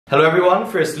Hello everyone,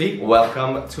 firstly,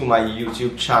 welcome to my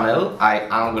YouTube channel. I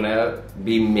am gonna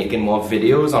be making more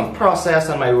videos on process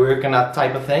and my work and that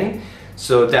type of thing.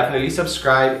 So definitely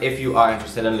subscribe if you are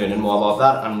interested in learning more about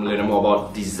that and learning more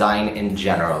about design in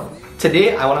general.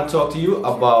 Today I want to talk to you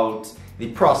about the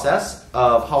process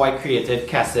of how I created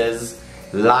Kes's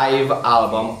live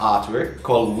album artwork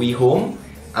called We Home.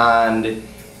 And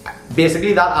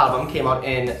basically that album came out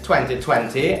in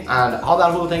 2020, and how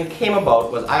that whole thing came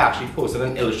about was I actually posted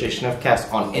an illustration of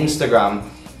Kes on Instagram.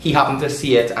 He happened to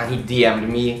see it and he DM'd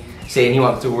me saying he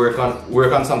wanted to work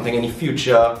on something in the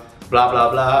future, blah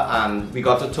blah blah, and we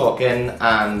got to talking,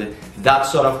 and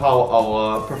that's sort of how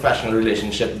our professional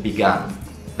relationship began.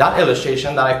 That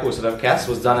illustration that I posted of Kes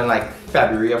was done in like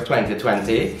February of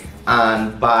 2020,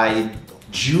 and by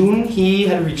June he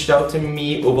had reached out to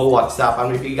me over WhatsApp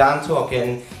and we began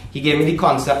talking. He gave me the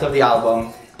concept of the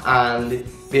album and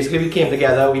basically we came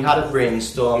together, we had a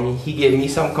brainstorm. He gave me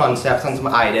some concepts and some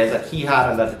ideas that he had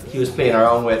and that he was playing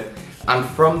around with, and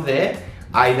from there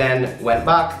I then went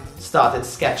back, started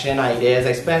sketching ideas.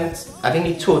 I think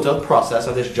the total process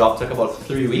of this job took about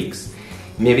 3 weeks.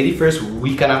 Maybe the first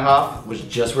week and a half was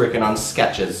just working on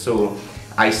sketches. So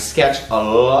I sketched a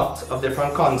lot of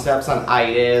different concepts and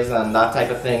ideas and that type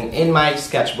of thing in my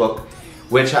sketchbook,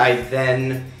 which I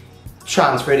then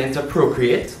transferred into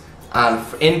Procreate, and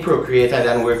in Procreate I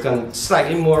then worked on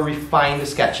slightly more refined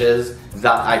sketches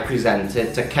that I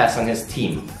presented to Kes and his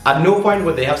team. At no point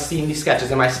would they have seen the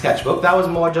sketches in my sketchbook. That was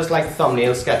more just like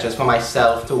thumbnail sketches for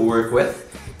myself to work with.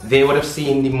 They would have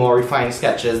seen the more refined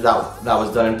sketches that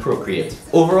was done in Procreate.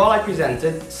 Overall I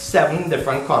presented 7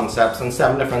 different concepts and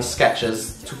 7 different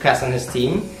sketches to Kes and his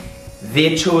team.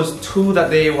 They chose 2 that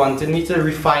they wanted me to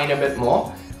refine a bit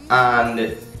more,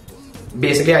 and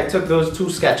basically I took those 2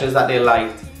 sketches that they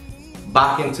liked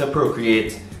back into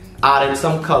Procreate, added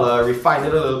some color, refined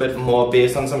it a little bit more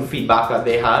based on some feedback that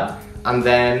they had, and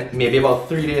then maybe about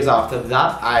 3 days after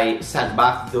that I sent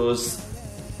back those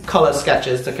color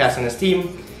sketches to Kes and his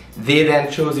team. They then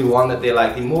chose the one that they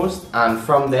liked the most, and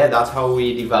from there that's how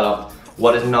we developed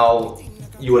what is now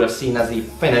you would have seen as the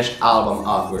finished album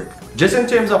artwork. Just in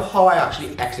terms of how I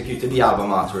actually executed the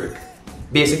album artwork,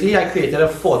 basically I created a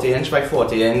 40" by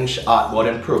 40" artboard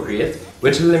in Procreate,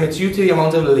 which limits you to the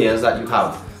amount of layers that you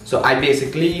have. So I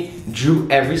basically drew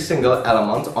every single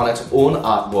element on its own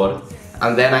artboard,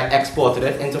 and then I exported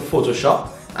it into Photoshop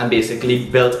and basically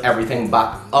built everything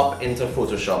back up into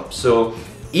Photoshop. So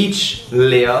each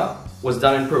layer was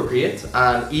done in Procreate,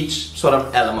 and each sort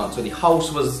of element, so the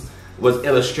house was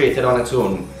illustrated on its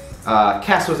own,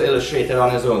 Kes was illustrated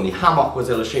on his own, the hammock was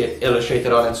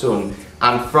illustrated on its own,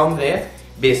 and from there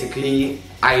basically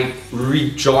I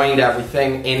rejoined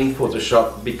everything in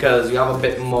Photoshop because you have a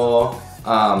bit more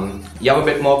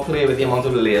play with the amount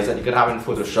of layers that you could have in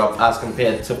Photoshop as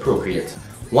compared to Procreate.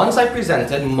 Once I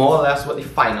presented more or less what the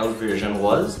final version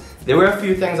was, there were a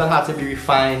few things that had to be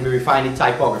refined. We refined the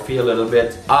typography a little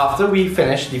bit. After we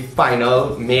finished the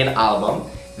final main album,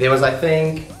 there was, I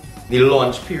think, the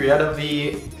launch period of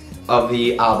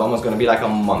the album was going to be like a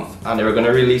month, and they were going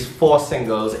to release 4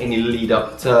 singles in the lead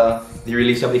up to the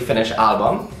release of the finished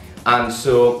album. And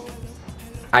so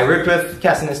I worked with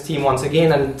Kes and his team once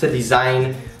again and to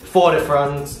design 4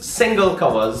 different single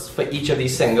covers for each of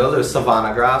these singles. There was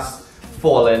Savannah Grass,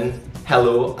 Fallen,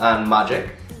 Hello and Magic.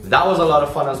 That was a lot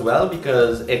of fun as well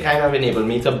because it kind of enabled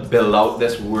me to build out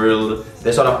this world,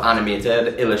 this sort of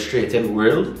animated, illustrated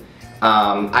world.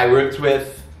 I worked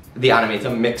with the animator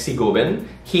Mixie Gobin.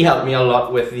 He helped me a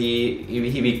lot with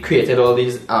he created all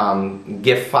these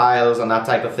GIF files and that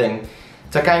type of thing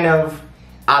to kind of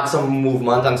add some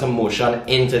movement and some motion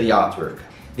into the artwork.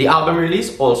 The album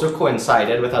release also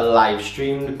coincided with a live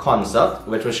streamed concert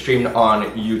which was streamed on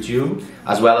YouTube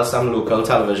as well as some local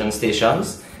television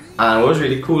stations, and it was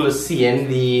really cool is seeing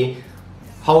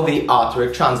how the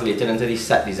artwork translated into the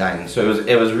set design. So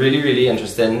it was really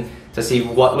interesting to see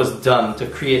what was done to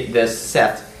create this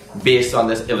set based on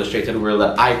this illustrated world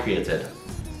that I created.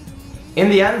 In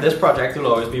the end, this project will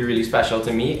always be really special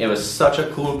to me. It was such a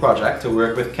cool project to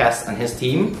work with Kes and his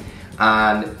team,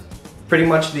 and pretty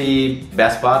much the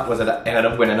best part was that I ended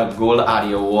up winning a Gold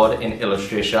Addy Award in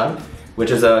illustration,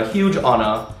 which is a huge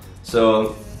honor.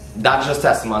 So that's just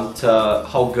testament to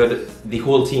how good the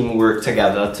whole team worked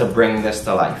together to bring this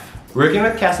to life. Working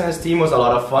with Kes and his team was a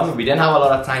lot of fun. We didn't have a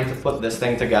lot of time to put this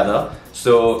thing together,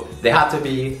 so there had to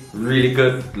be really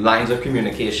good lines of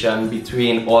communication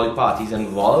between all the parties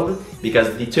involved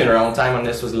because the turnaround time on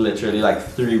this was literally like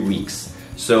 3 weeks.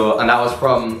 And that was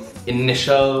from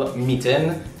initial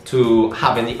meeting to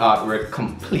having the artwork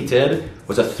completed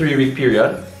was a 3-week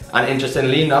period. And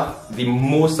interestingly enough, the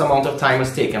most amount of time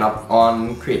was taken up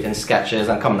on creating sketches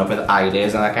and coming up with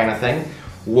ideas and that kind of thing.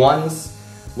 Once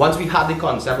we had the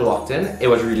concept locked in, it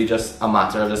was really just a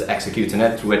matter of just executing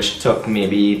it, which took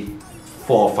maybe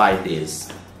 4 or 5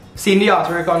 days. Seeing the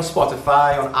artwork on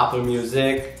Spotify, on Apple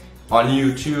Music, on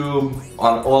YouTube,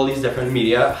 on all these different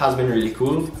media has been really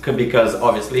cool, because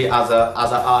obviously as an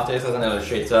artist, as an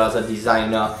illustrator, as a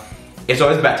designer, it's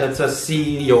always better to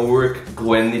see your work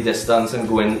going the distance and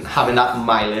having that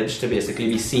mileage to basically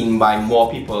be seen by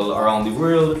more people around the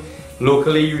world,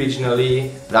 locally,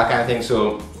 regionally, that kind of thing.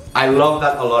 So I love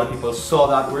that a lot of people saw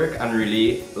that work and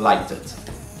really liked it.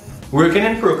 Working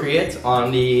in Procreate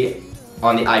on the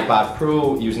iPad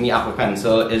Pro using the Apple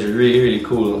Pencil is really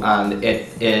cool, and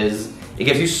it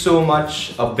gives you so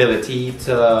much ability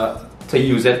to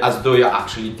use it as though you're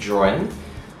actually drawing.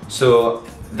 So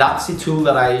that's the tool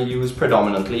that I use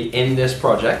predominantly in this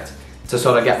project to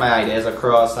sort of get my ideas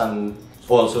across and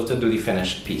also to do the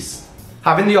finished piece.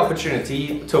 Having the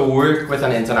opportunity to work with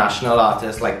an international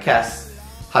artist like Kes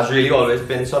has really always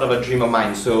been sort of a dream of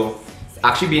mine. So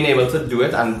actually being able to do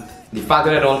it, and the fact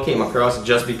that it all came across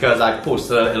just because I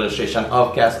posted an illustration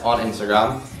of Kes on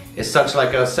Instagram, is such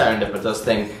like a serendipitous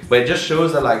thing. But it just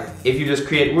shows that like if you just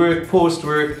create work, post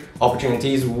work,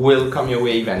 opportunities will come your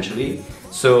way eventually.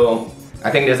 So I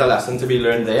think there's a lesson to be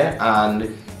learned there,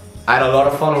 and I had a lot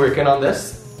of fun working on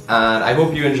this, and I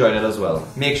hope you enjoyed it as well.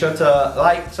 Make sure to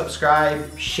like,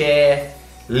 subscribe, share,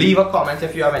 leave a comment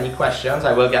if you have any questions.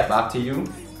 I will get back to you.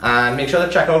 And make sure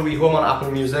to check out WeHome on Apple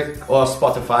Music or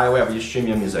Spotify, wherever you stream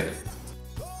your music.